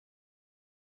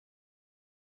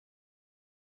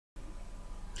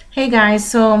Hey guys,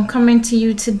 so I'm coming to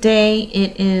you today.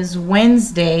 It is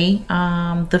Wednesday,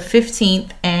 the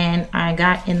 15th, and I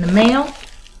got in the mail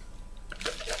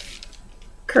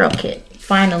Curlkit,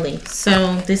 finally.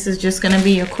 So this is just going to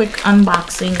be a quick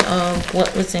unboxing of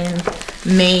what was in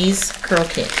May's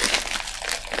Curlkit.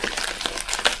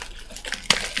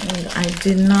 And I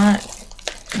did not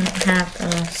have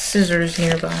scissors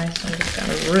nearby, so I'm just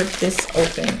going to rip this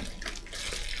open.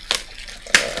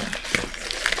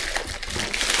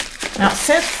 Now it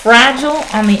says fragile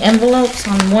on the envelope,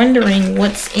 so I'm wondering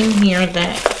what's in here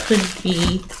that could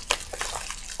be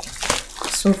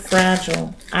so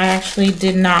fragile. I actually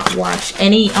did not watch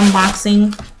any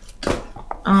unboxing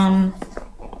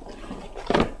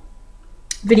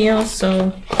videos,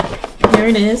 so here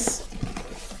it is.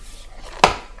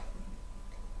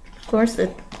 Of course, the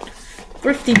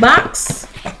thrifty box,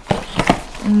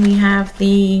 and we have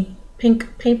the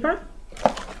pink paper.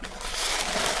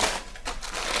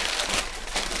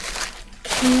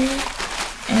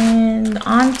 And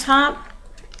on top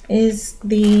is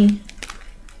the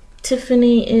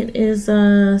Tiffany. It is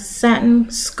a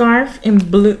satin scarf in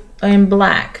blue and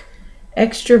black,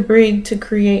 extra big to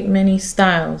create many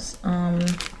styles.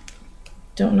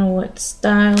 Don't know what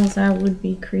styles I would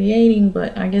be creating,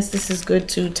 but I guess this is good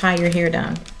to tie your hair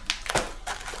down.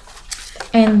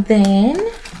 And then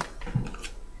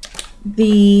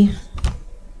the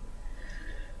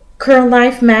Curl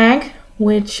Life mag,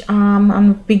 which on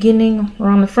the beginning or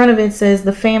on the front of it says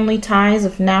the Family Ties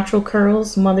of Natural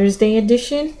Curls Mother's Day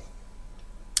edition.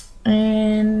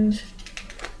 And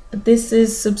this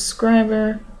is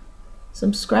subscriber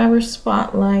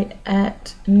spotlight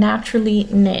at Naturally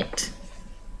Knit.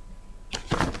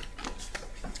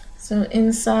 So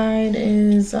inside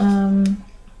is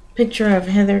picture of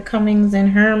Heather Cummings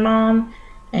and her mom,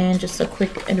 and just a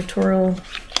quick editorial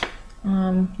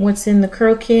what's in the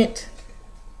Curlkit.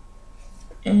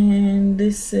 And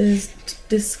this is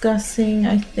discussing,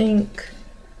 I think,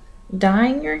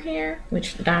 dyeing your hair,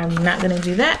 which I'm not going to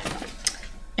do that,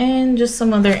 and just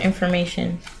some other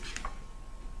information.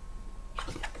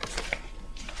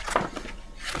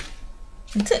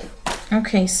 That's it.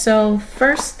 Okay, so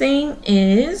first thing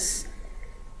is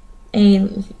a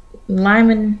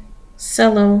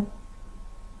Limoncello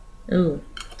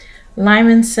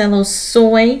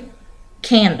Soy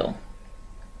Candle.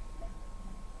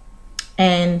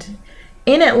 And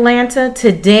in Atlanta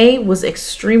today was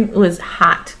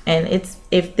hot, and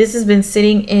if this has been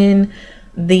sitting in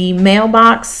the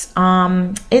mailbox,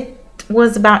 it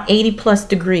was about 80+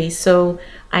 degrees. So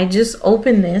I just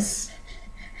opened this.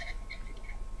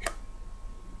 It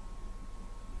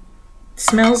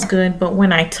smells good, but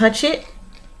when I touch it,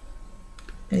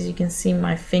 as you can see,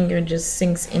 my finger just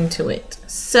sinks into it.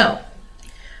 So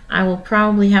I will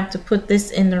probably have to put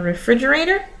this in the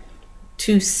refrigerator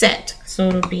to set, so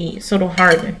it'll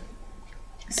harden.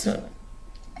 So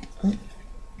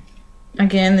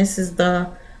again, this is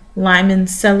the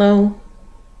Limoncello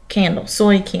candle,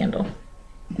 soy candle.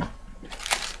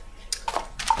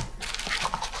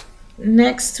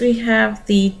 Next we have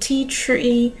the Tea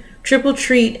Tree Triple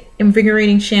Treat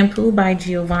Invigorating Shampoo by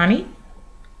Giovanni.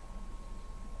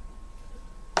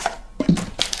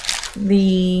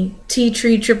 The Tea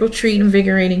Tree Triple Treat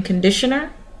Invigorating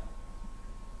Conditioner.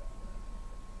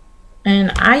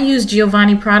 And I use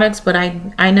Giovanni products, but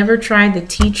I never tried the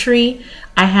Tea Tree.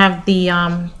 I have the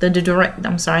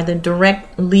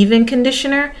direct leave-in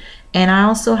conditioner, and I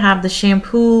also have the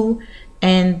shampoo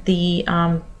and the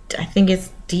I think it's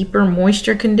deeper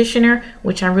moisture conditioner,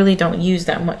 which I really don't use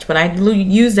that much, but I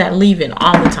use that leave-in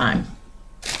all the time.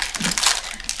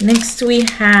 Next we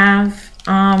have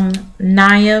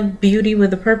Nyah Beauty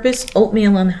with a Purpose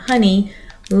Oatmeal and Honey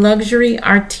Luxury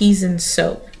Artisan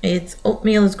Soap.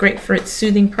 Oatmeal is great for its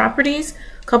soothing properties,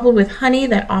 coupled with honey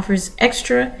that offers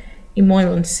extra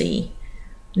emolliency.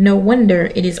 No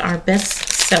wonder it is our best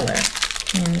seller.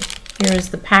 And here is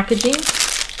the packaging.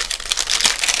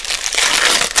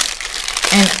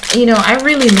 And you know, I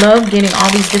really love getting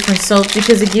all these different soaps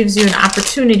because it gives you an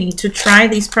opportunity to try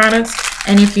these products,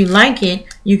 and if you like it,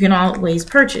 you can always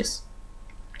purchase.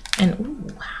 And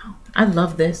ooh, wow, I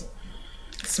love this.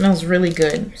 It smells really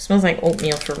good. It smells like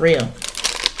oatmeal for real.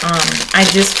 I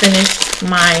just finished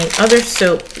my other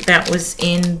soap that was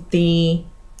in the,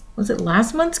 was it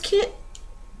last month's kit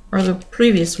or the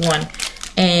previous one?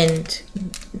 And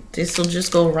this will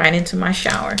just go right into my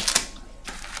shower.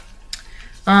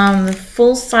 The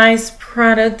full-size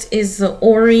product is the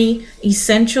Ori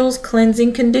Essentials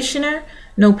Cleansing Conditioner.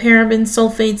 No parabens,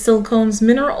 sulfates, silicones,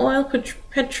 mineral oil,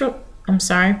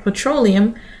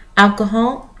 petroleum,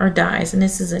 alcohol, or dyes. And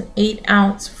this is an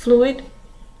 8-ounce fluid.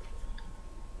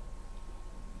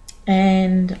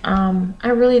 And I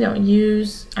really don't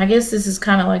use, I guess this is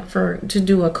kind of like to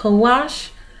do a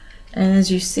co-wash. And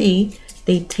as you see,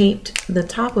 they taped the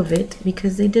top of it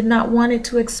because they did not want it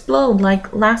to explode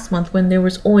like last month when there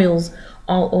was oils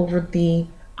all over the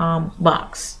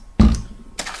box.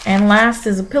 And last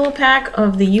is a pillow pack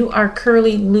of the You Are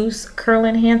Curly Loose Curl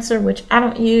Enhancer, which I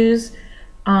don't use.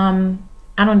 I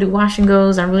don't do wash and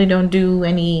goes. I really don't do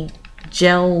any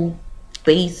gel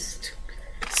based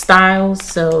styles,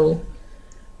 so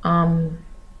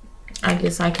I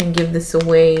guess I can give this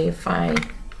away if I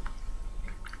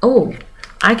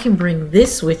can bring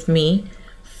this with me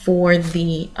for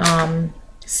the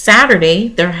Saturday.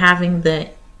 They're having the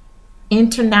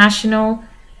International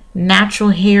Natural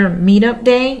Hair Meetup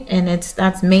Day, and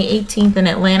that's May 18th in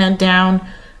Atlanta, down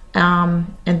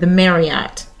at the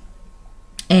Marriott.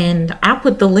 And I'll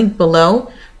put the link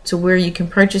below to where you can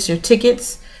purchase your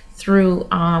tickets through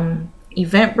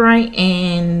Eventbrite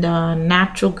and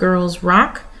Natural Girls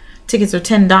Rock. Tickets are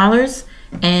 $10,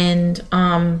 and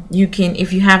you can,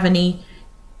 if you have any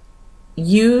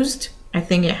used, I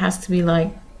think it has to be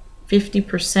like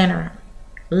 50% or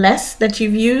less that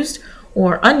you've used,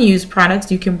 or unused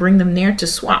products, you can bring them there to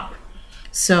swap.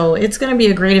 So it's going to be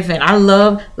a great event. I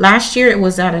love, last year it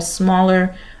was at a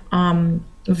smaller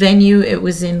venue. It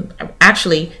was in,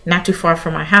 actually not too far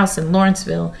from my house in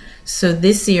Lawrenceville. So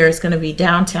this year it's going to be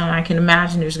downtown. I can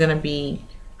imagine there's going to be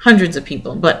hundreds of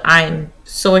people, but I'm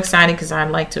so excited because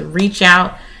I'd like to reach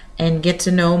out and get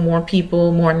to know more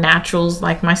people, more naturals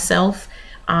like myself,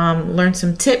 learn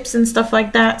some tips and stuff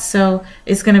like that. So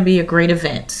it's going to be a great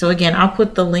event. So again, I'll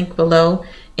put the link below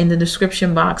in the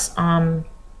description box,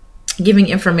 giving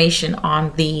information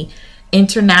on the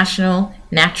International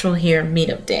Natural Hair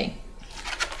Meetup Day.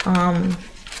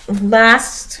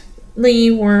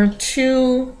 Lastly were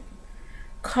two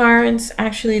cards.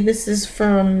 Actually, this is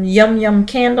from Yum Yum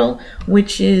Candle,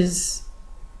 which is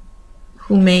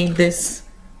who made this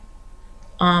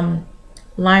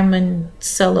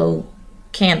Limoncello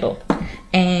candle,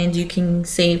 and you can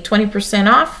save 20%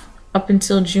 off up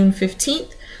until June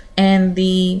 15th, and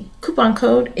the coupon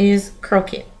code is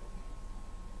Curlkit.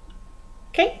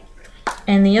 Okay,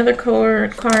 and the other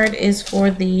card is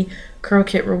for the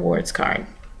Curlkit rewards card.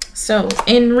 So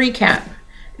in recap,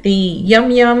 the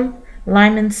Yum Yum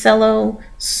Limoncello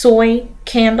Soy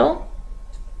Candle,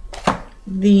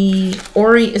 the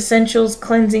Ori Essentials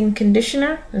Cleansing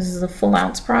Conditioner, this is a full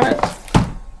ounce product,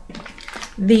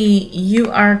 the You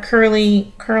Are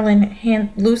Curly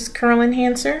Loose Curl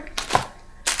Enhancer,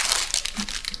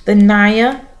 the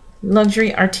Nyah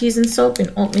Luxury Artisan Soap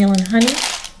in Oatmeal and Honey,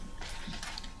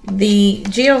 the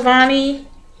Giovanni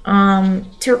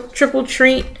Triple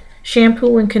Treat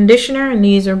Shampoo and Conditioner, and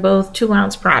these are both 2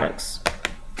 ounce products,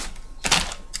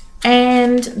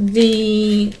 and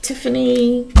the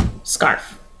Tiffany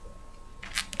scarf.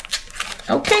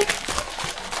 Okay,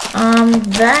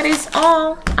 that is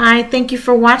all. I thank you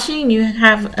for watching. You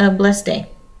have a blessed day.